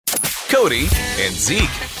Cody and Zeke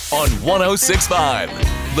on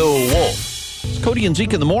 106.5 The Wolf. It's Cody and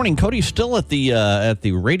Zeke in the morning. Cody's still at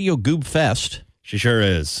the Radio Goob Fest. She sure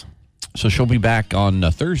is. So she'll be back on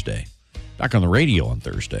Thursday. Back on the radio on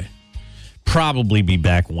Thursday. Probably be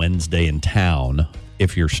back Wednesday in town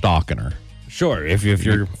if you're stalking her. Sure, if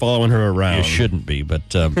you're following her around. You shouldn't be, but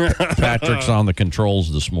Patrick's on the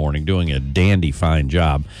controls this morning doing a dandy fine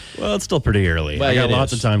job. Well, it's still pretty early. Well, I got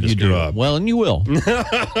lots of time to screw up. Well, and you will.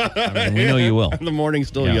 I mean, we know you will. The morning's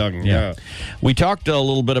still young. Yeah. We talked a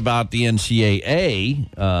little bit about the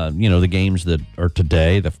NCAA, the games that are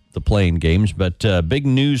today, the playing games, but big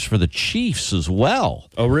news for the Chiefs as well.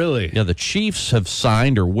 Oh, really? Yeah, the Chiefs have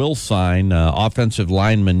signed or will sign offensive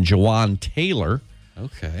lineman Jawan Taylor.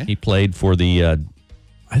 Okay. He played for the,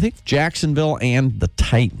 I think, Jacksonville and the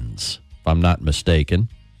Titans, if I'm not mistaken.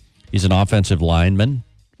 He's an offensive lineman.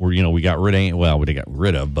 We got rid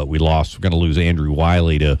of, but we lost. We're going to lose Andrew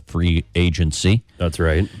Wiley to free agency. That's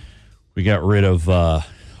right. We got rid of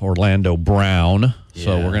Orlando Brown,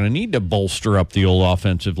 so we're going to need to bolster up the old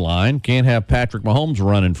offensive line. Can't have Patrick Mahomes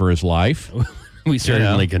running for his life. We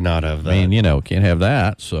certainly could not have that. I mean, can't have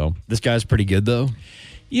that. So this guy's pretty good, though.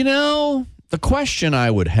 The question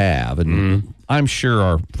I would have, and I'm sure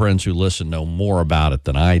our friends who listen know more about it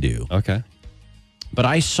than I do. Okay. But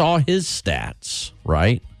I saw his stats,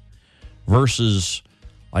 right, versus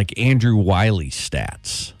like Andrew Wiley's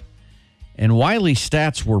stats. And Wiley's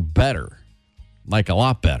stats were better, like a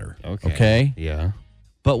lot better. Okay? Yeah.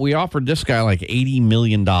 But we offered this guy like $80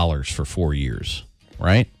 million for 4 years,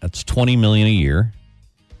 right? That's $20 million a year.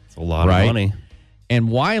 It's a lot of money. And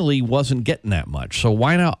Wiley wasn't getting that much. So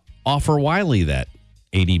why not offer Wiley that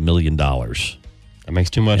 $80 million? That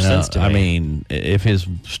makes too much sense to me. I mean, if his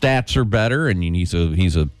stats are better and he's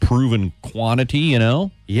a proven quantity,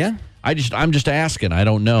 Yeah. I'm just asking. I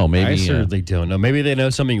don't know. Maybe I certainly don't know. Maybe they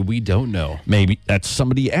know something we don't know. Maybe that's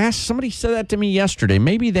somebody said that to me yesterday.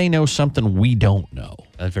 Maybe they know something we don't know.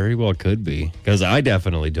 That very well could be, because I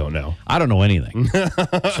definitely don't know. I don't know anything.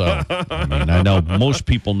 So, I know most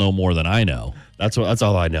people know more than I know. That's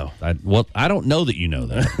all I know. I don't know that you know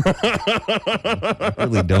that. I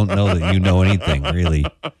really don't know that you know anything, really,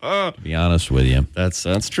 to be honest with you.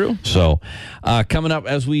 That's true. So, coming up,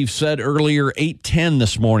 as we've said earlier, 8:10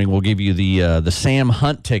 this morning, we'll give you the Sam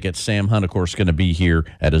Hunt tickets. Sam Hunt, of course, going to be here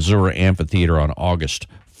at Azura Amphitheater on August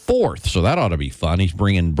 4th, so that ought to be fun. He's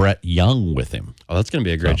bringing Brett Young with him. Oh, that's going to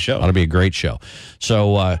be a great show. Ought to be a great show.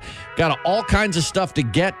 So, got all kinds of stuff to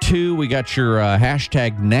get to. We got your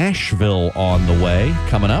hashtag Nashville on the way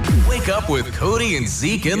coming up. Wake up with Cody and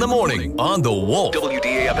Zeke in the morning on The Wolf.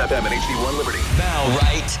 WDAF-FM and HD1 Liberty. Now,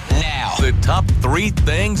 right now. The top 3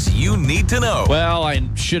 things you need to know. Well, I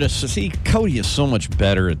should have. See, Cody is so much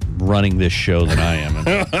better at running this show than I am.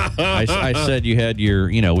 I said you had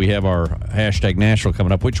we have our hashtag Nashville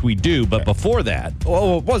coming up, which we do. But before that,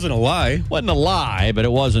 it wasn't a lie. Wasn't a lie, but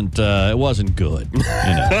it wasn't good.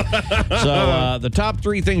 So the top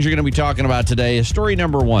 3 things you're going to be talking about today is story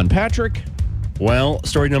number 1. Patrick? Well,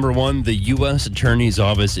 story number 1, the U.S. Attorney's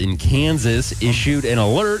Office in Kansas issued an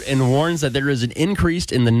alert and warns that there is an increase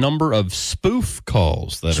in the number of spoof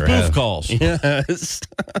calls that Spoof calls? Yes.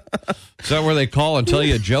 Is that where they call and tell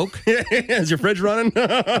you a joke? Is your fridge running?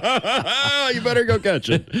 You better go catch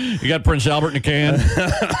it. You got Prince Albert in a can?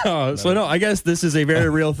 No, I guess this is a very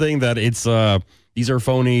real thing that it's... These are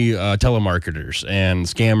phony telemarketers and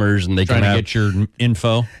scammers, and they trying to get your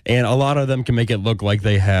info. And a lot of them can make it look like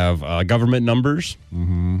they have government numbers.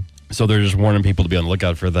 Mm-hmm. So they're just warning people to be on the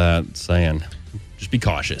lookout for that, saying, just be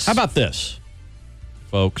cautious. How about this,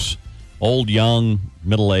 folks? Old, young,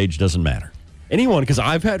 middle-aged, doesn't matter. Anyone, because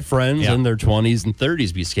I've had friends in their 20s and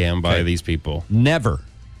 30s be scammed by these people. Never,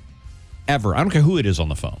 ever, I don't care who it is on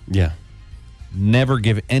the phone. Yeah. Never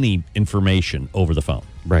give any information over the phone.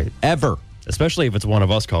 Right. Ever. Especially if it's one of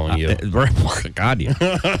us calling you. God, yeah.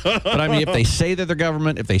 But I mean, if they say they're the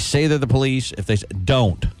government, if they say they're the police, if they say,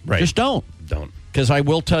 don't. Right. Just don't. Don't. Because I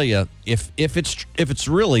will tell you, if it's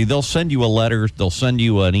really, they'll send you a letter, they'll send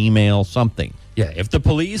you an email, something. Yeah, if the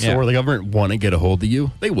police or the government want to get a hold of you,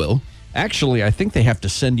 they will. Actually, I think they have to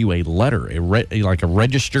send you a letter, like a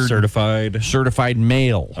registered... Certified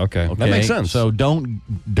mail. Okay. That makes sense. So don't.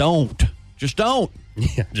 Just don't.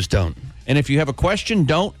 Yeah, just don't. And if you have a question,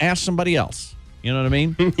 don't ask somebody else. You know what I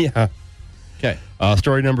mean? Yeah. Okay.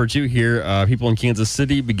 Story number 2 here. People in Kansas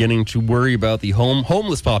City beginning to worry about the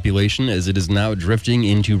homeless population as it is now drifting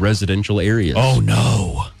into residential areas. Oh,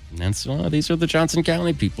 no. That's these are the Johnson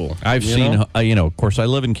County people. I've seen, of course, I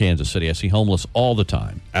live in Kansas City. I see homeless all the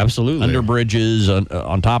time. Absolutely. Under bridges,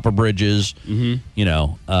 on top of bridges.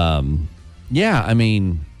 Mm-hmm. Yeah, I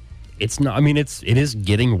mean... It's not. I mean, it is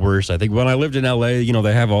getting worse. I think when I lived in LA,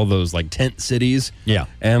 they have all those like tent cities. Yeah.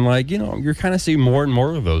 And you're kind of seeing more and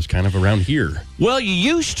more of those kind of around here. Well, you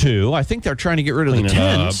used to. I think they're trying to get rid of the Clean it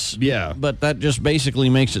up. tents. Yeah. But that just basically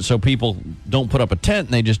makes it so people don't put up a tent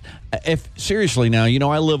and they just seriously now,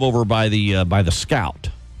 I live over by the Scout.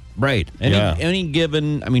 Right. Any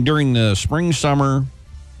given, during the spring, summer,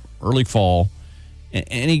 early fall,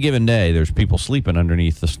 any given day, there's people sleeping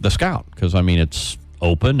underneath the Scout because, it's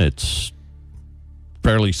open, it's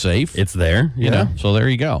fairly safe. It's there. Yeah. So there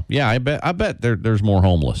you go. Yeah, I bet there's more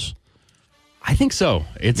homeless. I think so.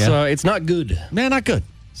 It's not good. Man, not good.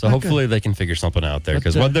 So Not hopefully they can figure something out there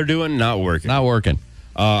because what they're doing, not working. Not working.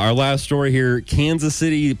 Our last story here, Kansas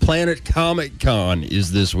City Planet Comic Con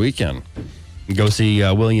is this weekend. Go see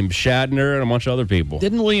William Shatner and a bunch of other people.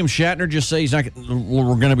 Didn't William Shatner just say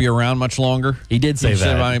we're going to be around much longer? He did say that.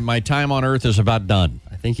 Said, my time on Earth is about done.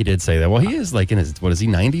 I think he did say that. Well, he is like in his, what is he,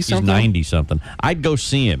 90-something? He's 90-something. I'd go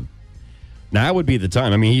see him. Now would be the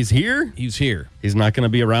time. He's here. He's here. He's not going to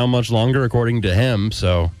be around much longer, according to him.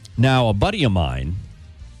 So now, a buddy of mine,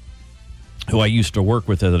 who I used to work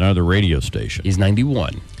with at another radio station. He's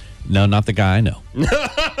 91. No, not the guy I know.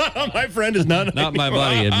 My friend is not 91. Not my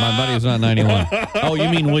buddy. My buddy is not 91. Oh, you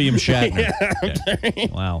mean William Shatner? Yeah,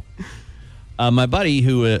 okay. Wow. My buddy,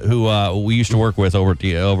 who we used to work with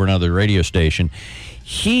over another radio station,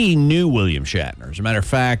 he knew William Shatner. As a matter of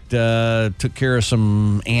fact, took care of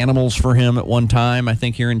some animals for him at one time, I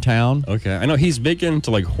think, here in town. Okay. I know he's big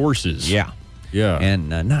into like horses. Yeah. Yeah. And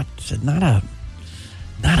not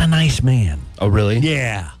a nice man. Oh, really?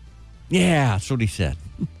 Yeah. Yeah, that's what he said.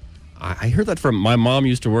 I heard that from my mom.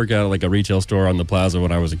 Used to work at like a retail store on the plaza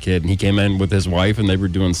when I was a kid, and he came in with his wife, and they were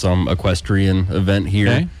doing some equestrian event here.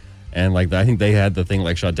 Okay. And like I think they had the thing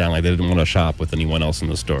like shut down, like they didn't want to shop with anyone else in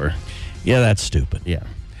the store. Yeah, that's stupid. Yeah.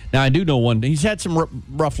 Now I do know he's had some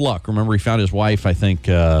rough luck. Remember, he found his wife, I think,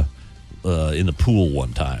 in the pool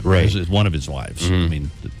one time. Right. It was one of his wives.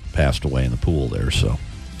 Passed away in the pool there. So.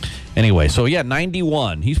 Anyway,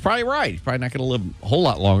 91. He's probably right. He's probably not going to live a whole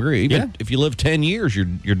lot longer. Even if you live 10 years, you're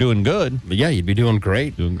doing good. But yeah, you'd be doing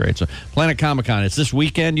great. Doing great. So, Planet Comic Con, it's this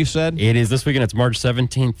weekend, you said? It is this weekend. It's March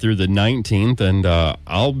 17th through the 19th, and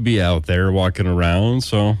I'll be out there walking around.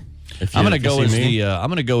 So if I'm going to go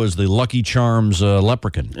as the Lucky Charms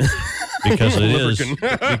leprechaun because it is.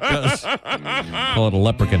 Because call it a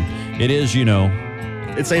leprechaun. It is,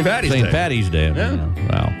 it's St. Patty's Day. St. Patty's Day. Yeah.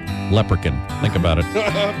 Wow. Leprechaun. Think about it.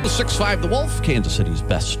 6'5" The Wolf, Kansas City's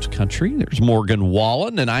best country. There's Morgan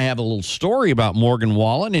Wallen, and I have a little story about Morgan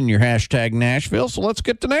Wallen in your hashtag Nashville. So let's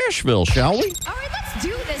get to Nashville, shall we? All right, let's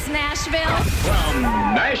do this, Nashville. From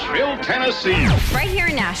Nashville, Tennessee. Right here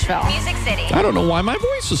in Nashville. Music City. I don't know why my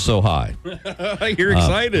voice is so high. You're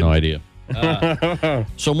excited. No idea.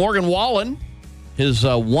 So Morgan Wallen, his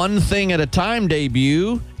One Thing at a Time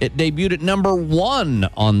debut, it debuted at number 1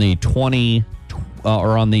 on the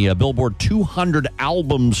Billboard 200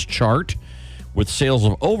 albums chart with sales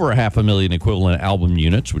of over 500,000 equivalent album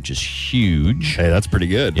units, which is huge. Hey, that's pretty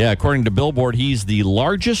good. Yeah, according to Billboard, he's the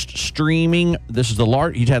largest streaming. He's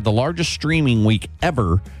had the largest streaming week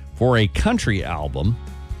ever for a country album,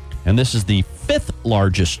 and this is the 5th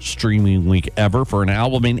largest streaming week ever for an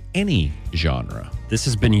album in any genre. This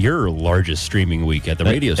has been your largest streaming week at the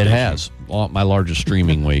radio station. It has. Well, my largest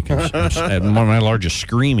streaming week. My largest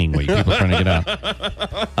screaming week. People are trying to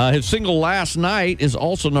get out. His single Last Night is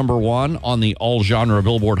also number 1 on the all-genre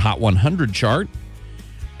Billboard Hot 100 chart.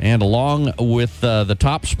 And along with the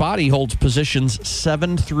top spot, he holds positions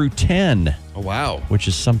 7 through 10. Oh, wow. Which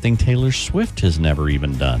is something Taylor Swift has never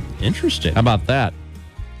even done. Interesting. How about that?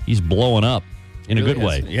 He's blowing up in a good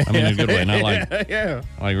way. Yeah. In a good way. Not like,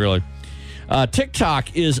 like really.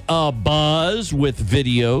 TikTok is abuzz with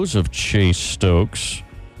videos of Chase Stokes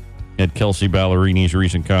at Kelsey Ballerini's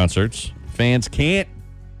recent concerts. Fans can't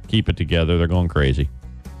keep it together. They're going crazy.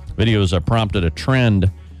 Videos prompted a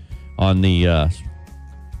trend on the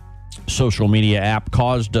social media app,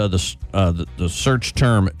 caused the search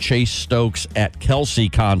term Chase Stokes at Kelsey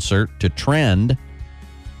concert to trend.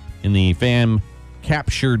 In the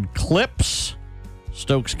fan-captured clips,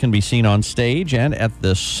 Stokes can be seen on stage and at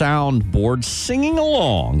the soundboard singing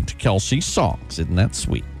along to Kelsey's songs. Isn't that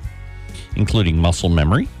sweet? Including Muscle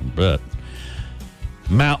Memory, but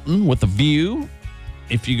Mountain with a View,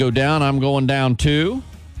 If You Go Down, I'm Going Down Too,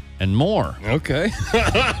 and more. Okay.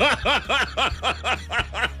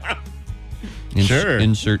 Sure.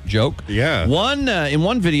 Insert joke. Yeah. In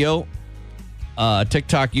one video,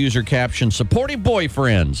 TikTok user captioned, "Supportive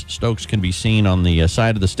boyfriends." Stokes can be seen on the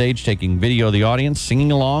side of the stage taking video of the audience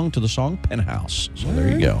singing along to the song Penthouse. So there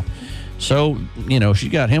you go. So, she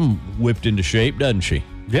got him whipped into shape, doesn't she?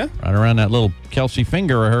 Yeah. Right around that little Kelsey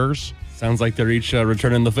finger of hers. Sounds like they're each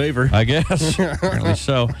returning the favor. I guess. Apparently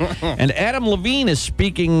so. And Adam Levine is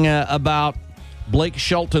speaking about Blake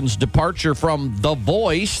Shelton's departure from The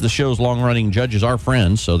Voice. The show's long-running judges are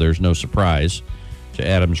friends, so there's no surprise to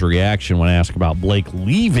Adam's reaction when asked about Blake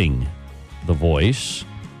leaving The Voice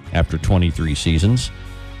after 23 seasons.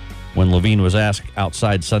 When Levine was asked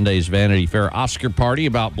outside Sunday's Vanity Fair Oscar party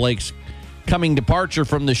about Blake's coming departure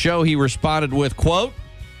from the show, he responded with, quote,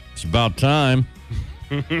 "It's about time."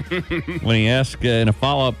 When he asked in a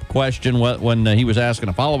follow-up question, when he was asking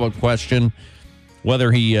a follow-up question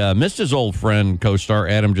whether he missed his old friend co-star,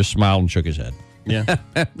 Adam just smiled and shook his head. Yeah.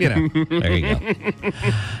 There you go.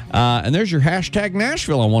 And there's your hashtag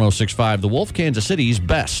Nashville on 106.5 The Wolf, Kansas City's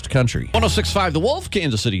best country. 106.5 The Wolf,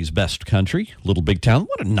 Kansas City's best country. Little Big Town.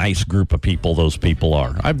 What a nice group of people those people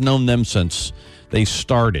are. I've known them since they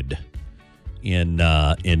started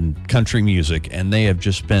in country music, and they have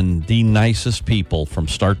just been the nicest people from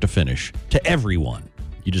start to finish to everyone.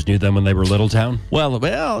 You just knew them when they were Little Town? Well,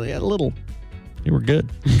 yeah, little. They were good.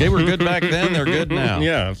 They were good back then. They're good now.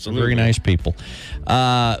 Yeah, absolutely. Very nice people.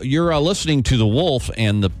 You're listening to The Wolf,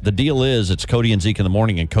 and the deal is it's Cody and Zeke in the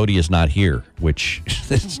morning, and Cody is not here, which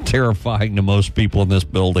is terrifying to most people in this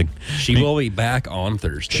building. She will be back on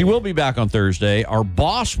Thursday. She will be back on Thursday. Our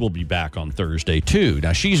boss will be back on Thursday, too.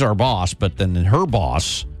 Now, she's our boss, but then her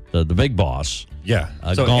boss, the big boss, yeah,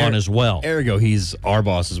 gone as well. Ergo, he's our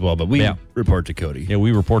boss as well, but we report to Cody. Yeah,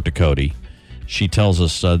 we report to Cody. She tells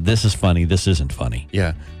us, this is funny, this isn't funny.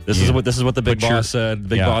 Yeah. This is what the big boss said. The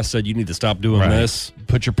big boss said you need to stop doing this.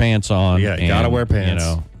 Put your pants on. Yeah, you gotta wear pants.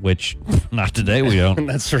 Which not today we don't.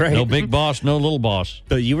 That's right. No big boss, no little boss.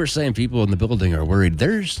 But you were saying people in the building are worried.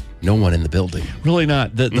 There's no one in the building. Really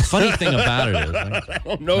not. The funny thing about it is, I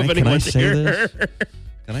don't know if anyone's here.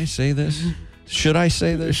 Can I say this? Should I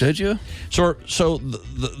say this? Should you? So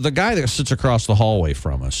the guy that sits across the hallway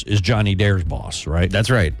from us is Johnny Dare's boss, right? That's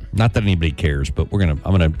right. Not that anybody cares, but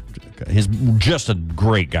he's just a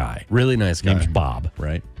great guy. Really nice guy. Name's Bob,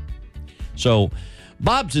 right? So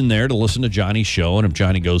Bob's in there to listen to Johnny's show, and if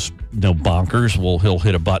Johnny goes bonkers, well, he'll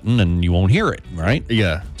hit a button and you won't hear it, right?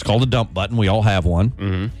 Yeah. It's called a dump button. We all have one.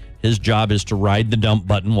 Mm-hmm. His job is to ride the dump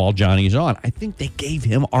button while Johnny's on. I think they gave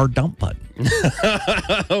him our dump button.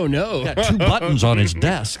 Oh, no. He's got two buttons on his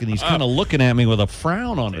desk, and he's kind of looking at me with a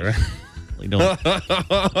frown on his no.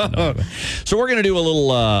 So we're going to do a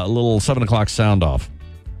little 7 o'clock sound off.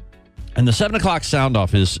 And the 7 o'clock sound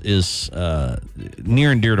off is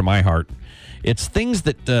near and dear to my heart. It's things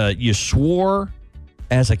that you swore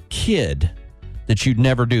as a kid that you'd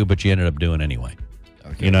never do, but you ended up doing anyway.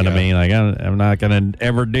 Okay, you know what I mean? Like, I'm not going to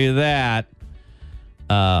ever do that.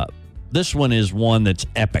 This one is one that's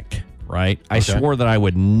epic, right? I swore that I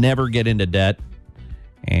would never get into debt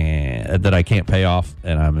and that I can't pay off,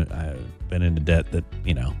 and I've been into debt that,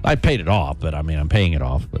 I paid it off, but I'm paying it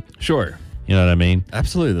off. But sure. You know what I mean?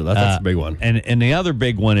 Absolutely. That's a big one. And the other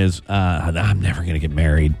big one is I'm never going to get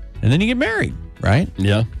married. And then you get married, right?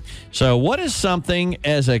 Yeah. So what is something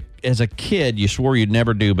as a kid you swore you'd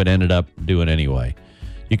never do but ended up doing anyway?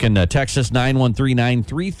 You can text us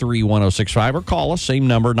 913-933-1065 or call us, same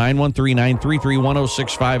number,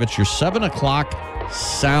 913-933-1065. It's your 7 o'clock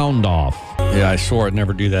sound off. Yeah, I swore I'd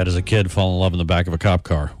never do that as a kid, fall in love in the back of a cop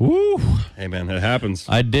car. Woo! Hey, man, it happens.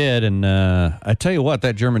 I did, and I tell you what,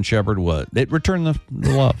 that German Shepherd, it returned the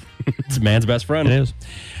love. It's a man's best friend. It is.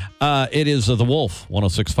 It is The Wolf,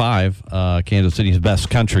 106.5, Kansas City's best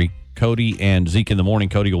country. Cody and Zeke in the morning.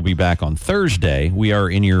 Cody will be back on Thursday. We are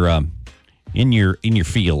in your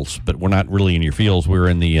fields, but we're not really in your fields. We're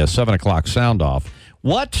in the 7 o'clock sound off.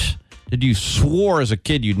 What did you swore as a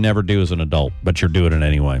kid you'd never do as an adult, but you're doing it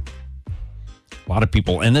anyway? A lot of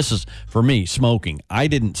people, and this is for me, smoking. I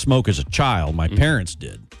didn't smoke as a child. My parents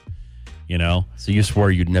did. So you swore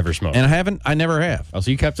you'd never smoke. And I never have. Oh,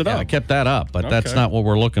 so you kept it up. I kept that up, but that's not what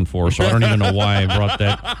we're looking for. So I don't even know why I brought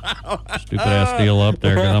that stupid ass deal up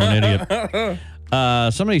there, because I'm an idiot.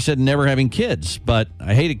 Somebody said never having kids, but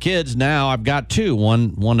I hated kids. Now I've got two,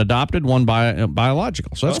 one adopted, one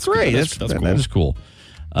biological. So that's great. That's cool. That is cool.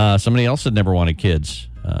 Somebody else said never wanted kids,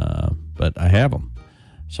 but I have them.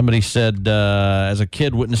 Somebody said, as a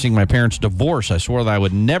kid witnessing my parents' divorce, I swore that I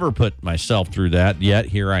would never put myself through that, yet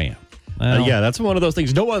here I am. Well, yeah, that's one of those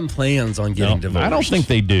things. No one plans on getting divorced. I don't think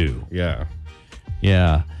they do. Yeah.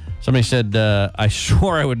 Yeah. Somebody said, I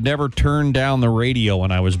swore I would never turn down the radio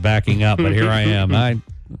when I was backing up, but here I am. I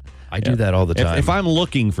do that all the time. If I'm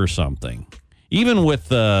looking for something, even with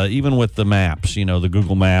the maps, the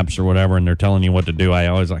Google Maps or whatever, and they're telling you what to do, I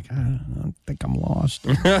always I think I'm lost.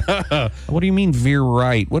 What do you mean veer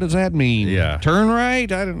right? What does that mean? Yeah. Turn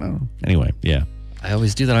right? I don't know. Anyway, yeah. I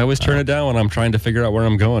always do that. I always turn it down when I'm trying to figure out where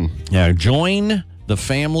I'm going. Yeah, join the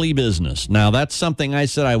family business. Now, that's something I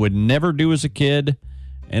said I would never do as a kid.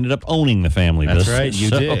 Ended up owning the family That's business. right, you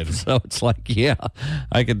did. So it's like, yeah,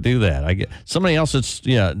 I could do that. I get somebody else that's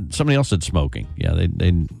smoking. Yeah,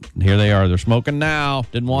 they here they are. They're smoking now.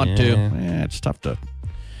 Didn't want to. Yeah, it's tough to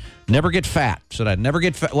never get fat. Said I'd never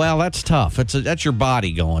get fat. Well, that's tough. That's your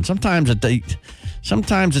body going. Sometimes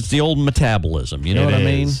it's the old metabolism. You know what I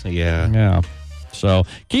mean? Yeah. Yeah. So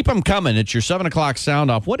keep them coming. It's your 7 o'clock sound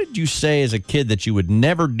off. What did you say as a kid that you would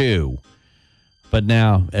never do? But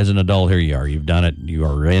now, as an adult, here you are. You've done it. You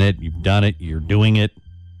are in it. You've done it. You're doing it.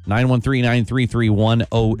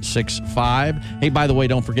 913-933-1065. Hey, by the way,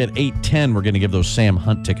 don't forget, 8:10, we're going to give those Sam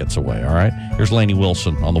Hunt tickets away, all right? Here's Lainey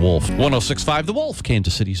Wilson on The Wolf. 106.5 The Wolf,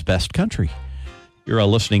 Kansas City's best country. You're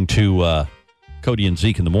listening to Cody and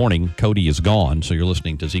Zeke in the morning. Cody is gone, so you're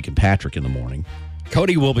listening to Zeke and Patrick in the morning.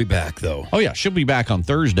 Cody will be back, though. Oh, yeah. She'll be back on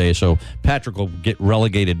Thursday, so Patrick will get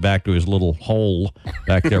relegated back to his little hole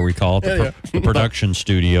back there, we call it, the production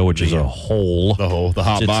studio, which is a hole. The hole, the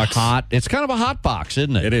hot box. It's hot. It's kind of a hot box,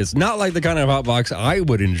 isn't it? It is. Not like the kind of hot box I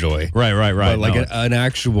would enjoy. Right. But like No, an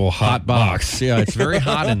actual hot box. Yeah, it's very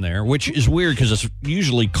hot in there, which is weird because it's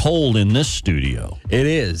usually cold in this studio. It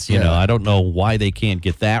is. You know, I don't know why they can't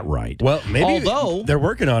get that right. Well, maybe although they're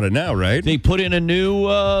working on it now, right? they put in a new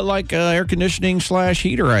air conditioning /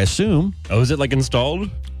 heater, I assume. Oh, is it like installed?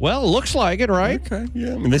 Well, it looks like it, right? Okay,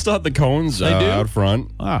 yeah. I mean, they still have the cones They do? out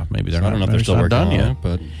front. Ah, maybe they're So not. I don't know if they're maybe still it's working not on done yet. it,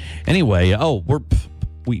 but Anyway,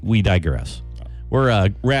 we digress. We're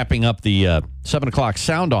wrapping up the 7 o'clock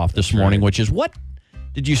sound off this morning, which is what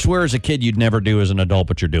did you swear as a kid you'd never do as an adult,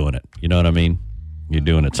 but you're doing it? You know what I mean? You're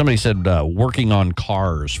doing it. Somebody said working on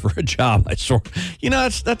cars for a job. I swear. You know,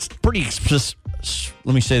 that's pretty.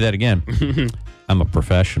 Let me say that again. I'm a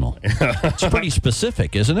professional. It's pretty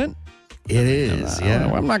specific, isn't it? it is.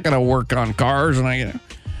 I'm not going to work on cars, and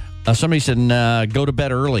somebody said go to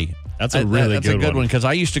bed early. That's a really that's a good one because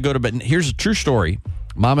I used to go to bed. And here's a true story: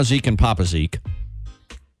 Mama Zeke and Papa Zeke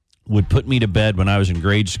would put me to bed when I was in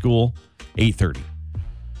grade school, 8:30.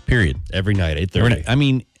 Period. Every night, 8:30. I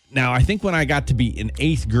mean, now I think when I got to be in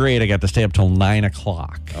 8th grade, I got to stay up till 9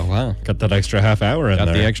 o'clock. Oh wow, got that extra half hour in Got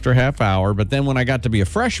there. the extra half hour. But then when I got to be a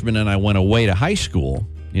freshman and I went away to high school,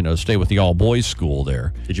 stay with the all boys school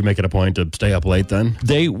there. Did you make it a point to stay up late then?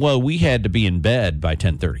 We had to be in bed by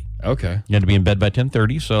 10:30. Okay, You had to be in bed by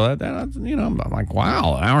 10:30. So I'm like,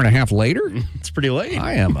 wow, an hour and a half later, it's pretty late.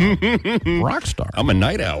 I am a rock star. I'm a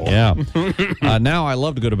night owl. Yeah. Now I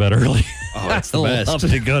love to go to bed early. Oh, that's the I best. love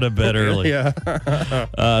to go to bed early. Yeah.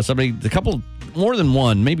 More than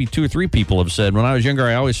one, maybe 2 or 3 people have said, when I was younger,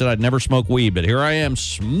 I always said I'd never smoke weed, but here I am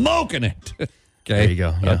smoking it. Okay. There you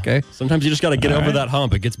go. Yeah. Okay. Sometimes you just got to get All over right. that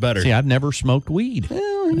hump. It gets better. See, I've never smoked weed.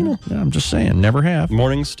 Well, I'm just saying, never have.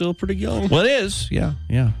 morning's still pretty young. Well, it is. Yeah.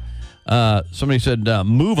 Somebody said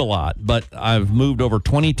move a lot, but I've moved over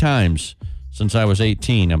 20 times since I was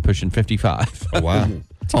 18. I'm pushing 55. Oh, wow.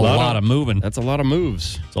 It's a lot of moving. That's a lot of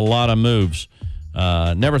moves. It's a lot of moves.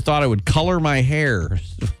 Never thought I would color my hair.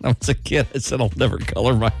 When I was a kid, I said I'll never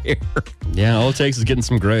color my hair. Yeah, all it takes is getting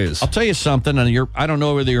some grays. I'll tell you something, and I don't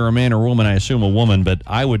know whether you're a man or a woman. I assume a woman, but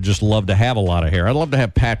I would just love to have a lot of hair. I'd love to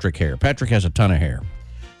have Patrick hair. Patrick has a ton of hair.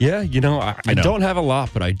 Yeah, I don't have a lot,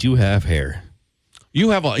 but I do have hair.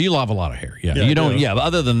 You have a lot of hair. Yeah, Yeah, you I don't. do. Yeah, but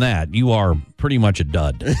other than that, you are pretty much a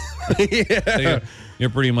dud. Yeah, you're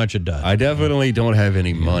pretty much a dud. I definitely don't have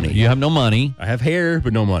any money. You have no money. I have hair,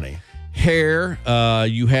 but no money. Hair.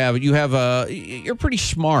 You're pretty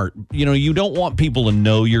smart. You don't want people to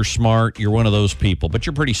know you're smart. You're one of those people, but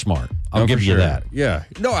you're pretty smart. I'll Oh, give for you sure. that. Yeah.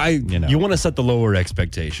 No, you want to set the lower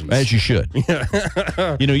expectations. As you should.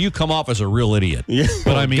 You come off as a real idiot. Yeah.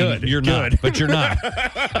 But I mean, Good. you're Good. not. But you're not.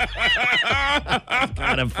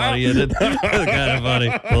 Kind of funny, isn't it? Kind of funny.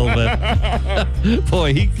 A little bit.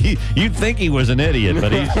 Boy, you'd think he was an idiot,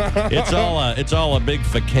 but it's all a big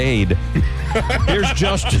facade. Here's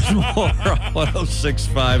Justin Moore on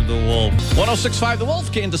 106.5 The Wolf. 106.5 The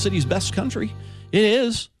Wolf, Kansas City's best country. It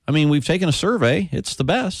is. I mean, we've taken a survey. It's the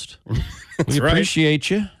best. We right. appreciate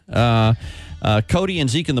you. Cody and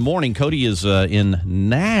Zeke in the morning. Cody is in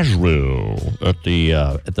Nashville at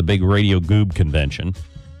the big Radio Goob convention.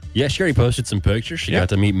 Yeah, she already posted some pictures. She got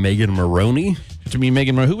to meet Megan Maroney. To me,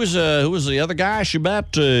 Megan, who was the other guy? She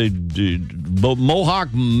bet Mohawk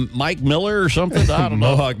Mike Miller or something. I don't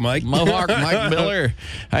know. Mohawk Mike. Mohawk Mike Miller.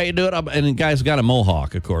 How you doing? And the guy's got a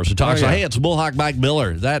mohawk, of course. It talks like, hey, it's Mohawk Mike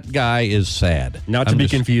Miller. That guy is sad. Not to be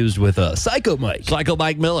confused with Psycho Mike. Psycho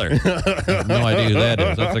Mike Miller. I have no idea who that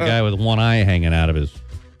is. That's the guy with one eye hanging out of his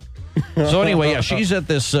So anyway, yeah, she's at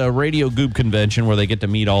this Radio Goop convention where they get to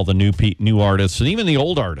meet all the new artists and even the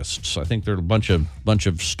old artists. I think there are a bunch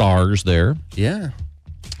of stars there. Yeah.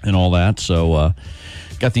 And all that. So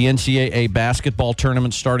got the NCAA basketball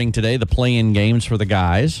tournament starting today, the play-in games for the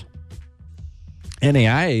guys.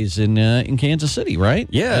 NAIA's in Kansas City, right?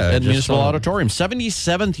 Yeah. At Municipal Auditorium.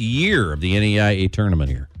 77th year of the NAIA tournament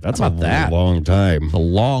here. That's How about that? long time. A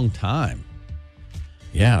long time.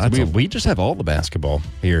 Yeah, So we just have all the basketball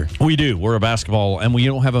here. we do. We're a basketball, and we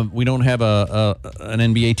don't have an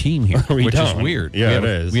NBA team here, We which don't. is weird. Yeah, it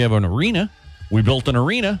is. We have an arena. We built an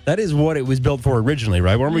arena. That is what it was built for originally,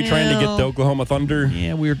 right? Weren't we trying to get the Well, Oklahoma Thunder?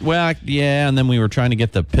 Yeah, and then we were trying to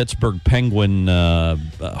get the Pittsburgh Penguin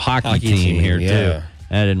hockey team here yeah. too.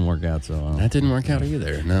 That didn't work out so well. That didn't work out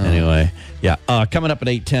either. No. Anyway, yeah. Coming up at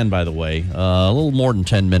 8:10, by the way, a little more than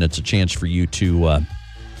 10 minutes, a chance for you to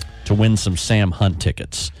win some Sam Hunt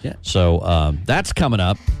tickets. Yeah. So that's coming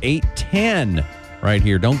up 8:10 right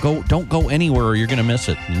here. Don't go anywhere, or you're going to miss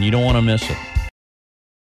it, and you don't want to miss it.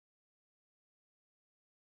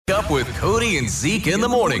 Up with Cody and Zeke in the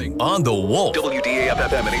morning on the Wolf.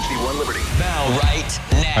 WDAF-FM and HD1 Liberty. Now,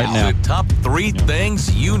 Right now. the top 3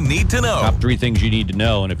 things you need to know. Top 3 things you need to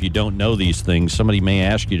know, and if you don't know these things, somebody may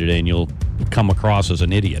ask you today, and you'll come across as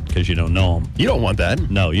an idiot because you don't know them. You don't want that.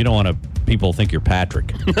 No, you don't want people think you're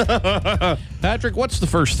Patrick. Patrick, what's the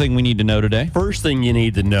first thing we need to know today? First thing you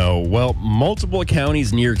need to know, well, multiple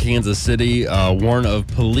counties near Kansas City warn of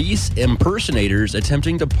police impersonators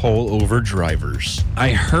attempting to pull over drivers.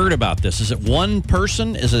 I heard about this. Is it one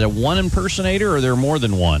person? Is it a one impersonator, or are there more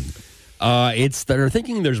than one? They're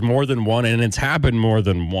thinking there's more than one, and it's happened more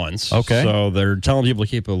than once. Okay. So they're telling people to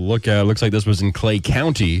keep a lookout. It looks like this was in Clay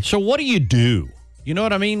County. So what do you do? You know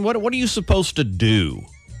what I mean? What are you supposed to do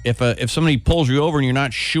if somebody pulls you over and you're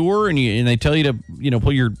not sure, and they tell you to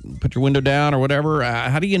put your window down or whatever?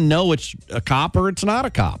 How do you know it's a cop or it's not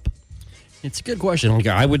a cop? It's a good question. Like,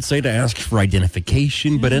 I would say to ask for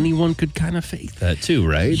identification, but anyone could kind of fake that too,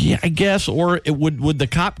 right? Yeah, I guess. Or would the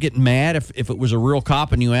cop get mad if it was a real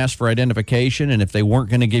cop and you asked for identification, and if they weren't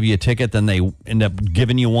going to give you a ticket, then they end up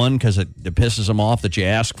giving you one because it pisses them off that you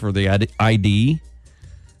ask for the ID?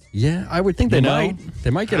 Yeah, I would think they might. They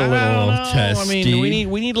might get a little testy. I mean,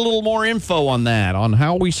 we need a little more info on that, on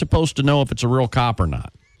how we supposed to know if it's a real cop or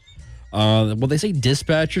not. Well, they say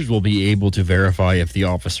dispatchers will be able to verify if the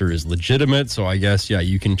officer is legitimate. So I guess, yeah,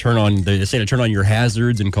 you can they say to turn on your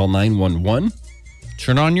hazards and call 911.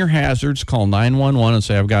 Turn on your hazards, call 911 and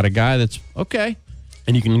say, I've got a guy that's okay.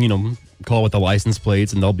 And you can, call with the license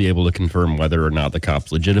plates, and they'll be able to confirm whether or not the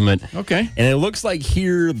cop's legitimate. Okay. And it looks like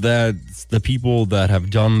here that the people that have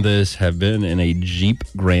done this have been in a Jeep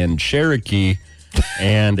Grand Cherokee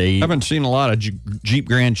and I haven't seen a lot of Jeep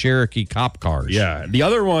Grand Cherokee cop cars. Yeah. The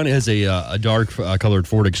other one is a dark colored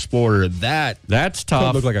Ford Explorer. That's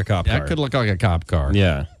tough. Could look like a cop car. That could look like a cop car.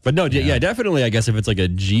 Yeah. But no, yeah, definitely, I guess if it's like a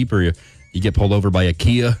Jeep or you get pulled over by a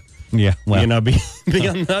Kia, Yeah. Well,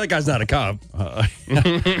 the other guy's not a cop.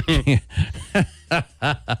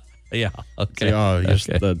 yeah. Okay.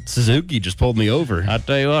 Okay. The Suzuki just pulled me over. I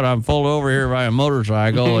tell you what, I'm pulled over here by a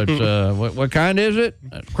motorcycle. It's what kind is it?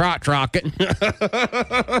 Crotch rocket.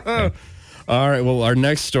 All right. Well, our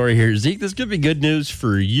next story here, Zeke, this could be good news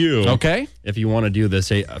for you. Okay. If you want to do this,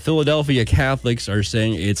 Philadelphia Catholics are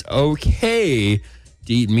saying it's okay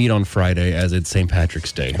to eat meat on Friday as it's St.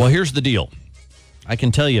 Patrick's Day. Well, here's the deal. I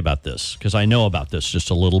can tell you about this because I know about this just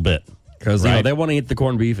a little bit. Because they want to eat the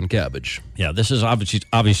corned beef and cabbage. Yeah, this is obviously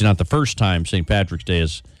not the first time St. Patrick's Day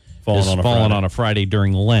has fallen on a Friday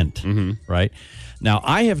during Lent, right? Now,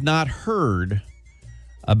 I have not heard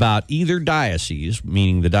about either diocese,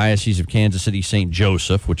 meaning the Diocese of Kansas City St.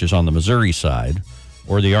 Joseph, which is on the Missouri side,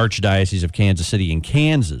 or the Archdiocese of Kansas City in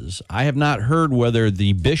Kansas. I have not heard whether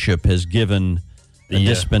the bishop has given the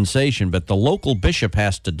dispensation, but the local bishop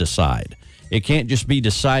has to decide. It can't just be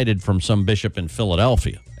decided from some bishop in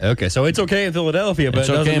Philadelphia. Okay, so it's okay in Philadelphia, but It's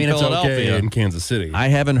it doesn't okay in mean it's Philadelphia. okay in Kansas City. I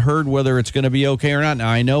haven't heard whether it's going to be okay or not. Now,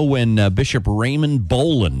 I know when Bishop Raymond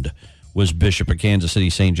Boland was bishop of Kansas City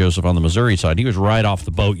St. Joseph on the Missouri side, he was right off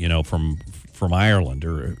the boat, from Ireland,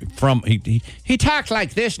 or he talked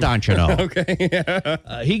like this, don't you know? Okay.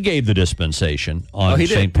 He gave the dispensation on he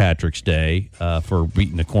did? St. Patrick's Day for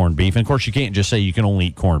eating the corned beef. And of course, you can't just say you can only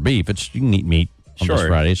eat corned beef. You can eat meat on this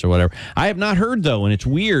Fridays or whatever. I have not heard, though, and it's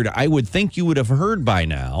weird. I would think you would have heard by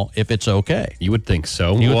now if it's okay. You would think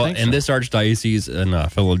so. And this archdiocese in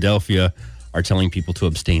Philadelphia are telling people to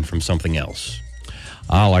abstain from something else.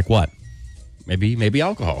 Like what? Maybe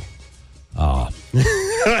alcohol. I'm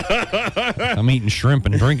eating shrimp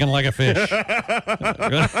and drinking like a fish.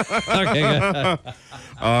 Okay, good.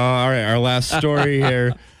 All right, our last story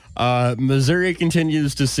here. Missouri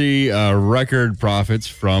continues to see record profits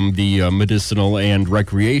from the medicinal and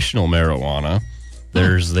recreational marijuana.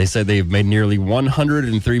 They said they've made nearly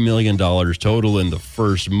 $103 million total in the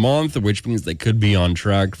first month, which means they could be on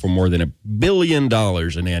track for more than $1 billion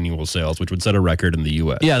in annual sales, which would set a record in the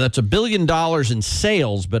U.S. Yeah, that's $1 billion in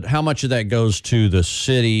sales, but how much of that goes to the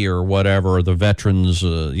city or whatever, or the veterans,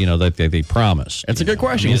 that they promised? That's a good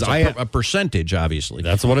question. It's a percentage, obviously.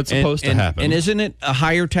 That's what it's supposed to happen. And isn't it a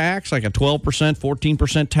higher tax, like a 12%,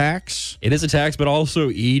 14% tax? It is a tax, but also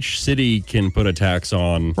each city can put a tax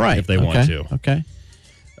on if they want to. Okay.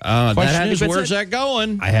 Question is, where's that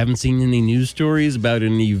going? I haven't seen any news stories about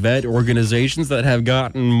any vet organizations that have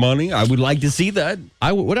gotten money. I would like to see that.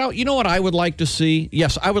 You know what I would like to see?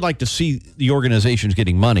 Yes, I would like to see the organizations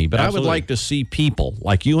getting money, but Absolutely. I would like to see people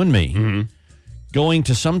like you and me going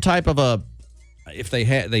to some type of if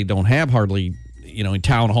they don't have hardly,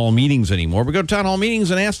 town hall meetings anymore, but go to town hall meetings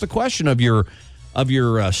and ask the question of your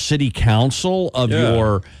city council,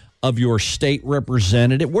 of your state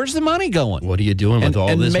representative. Where's the money going? What are you doing with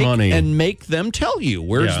all this money? And make them tell you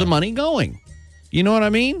where's the money going. You know what I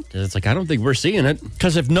mean? It's like, I don't think we're seeing it.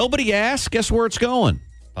 Because if nobody asks, guess where it's going?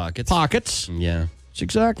 Pockets. Yeah. That's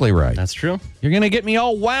exactly right. That's true. You're going to get me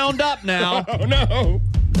all wound up now. Oh, no.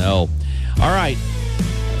 No. All right.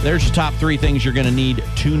 There's your top 3 things you're going to need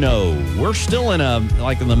to know. We're still in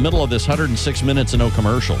the middle of this 106 minutes and no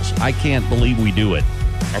commercials. I can't believe we do it.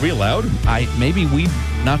 Are we allowed? Maybe we're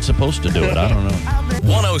not supposed to do it. I don't know.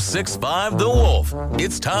 106.5 The Wolf.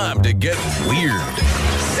 It's time to get weird.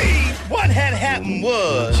 What had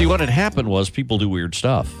happened was people do weird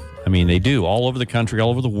stuff. I mean, they do all over the country,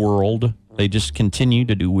 all over the world. They just continue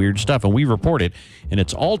to do weird stuff. And we report it, and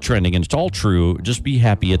it's all trending, and it's all true. Just be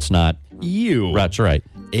happy it's not you. That's right.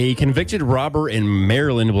 A convicted robber in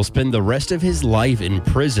Maryland will spend the rest of his life in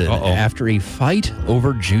prison after a fight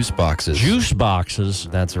over juice boxes. Juice boxes?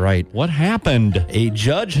 That's right. What happened? A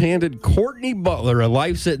judge handed Courtney Butler a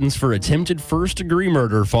life sentence for attempted first-degree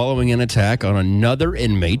murder following an attack on another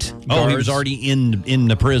inmate. He was already in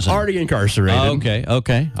the prison. Already incarcerated.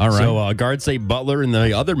 Okay. All right. So guards say Butler and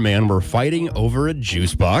the other man were fighting over a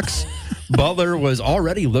juice box. Butler was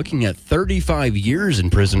already looking at 35 years in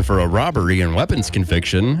prison for a robbery and weapons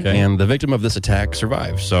conviction, and the victim of this attack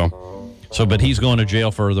survived. But he's going to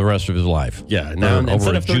jail for the rest of his life. Yeah, now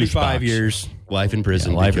instead of 35 years, life in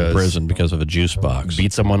prison. Life in prison because of a juice box.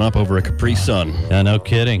 Beat someone up over a Capri Sun. Yeah, no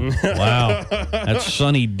kidding. Wow. That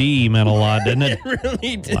Sunny D meant a lot, didn't it? It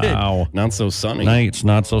really did. Wow. Not so sunny. No, it's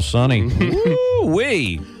not so sunny.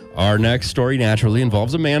 Woo-wee. Our next story naturally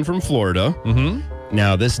involves a man from Florida. Mm-hmm.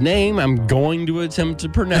 Now, this name, I'm going to attempt to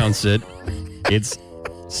pronounce it. It's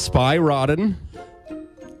Spyrodin.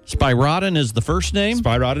 Spyrodin is the first name?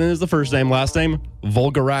 Spyrodin is the first name. Last name,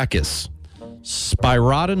 Vulgarakis.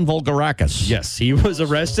 Spyrodin Vulgarakis. Yes, he was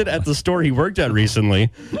arrested at the store he worked at recently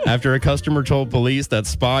after a customer told police that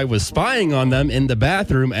Spy was spying on them in the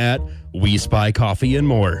bathroom at We Spy Coffee and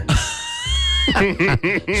More.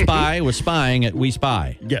 Spy was spying at We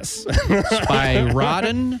Spy. Yes.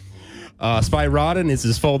 Spyrodin? Spyrodin is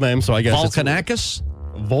his full name, so I guess Vulcanakis?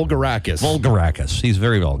 Vulgarakis. Vulgarakis. He's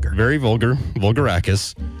very vulgar. Very vulgar.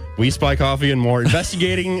 Vulgarakis. We Spy Coffee and More.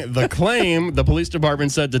 Investigating the claim, the police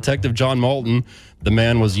department said Detective John Moulton, the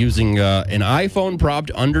man was using an iPhone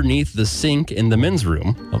propped underneath the sink in the men's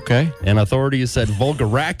room. Okay. And authorities said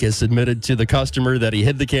Vulgarakis admitted to the customer that he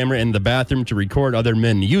hid the camera in the bathroom to record other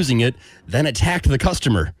men using it, then attacked the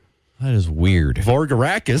customer. That is weird.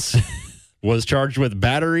 Vulgarakis was charged with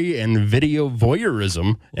battery and video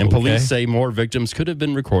voyeurism, and police say more victims could have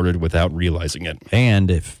been recorded without realizing it. And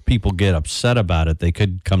if people get upset about it, they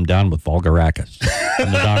could come down with Vulgarakis.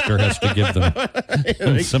 And the doctor has to give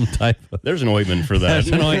them some type of... There's an ointment for that. There's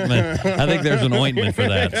an ointment. I think there's an ointment for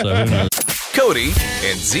that. So who knows? Cody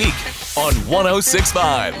and Zeke on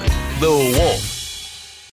 106.5 The Wolf.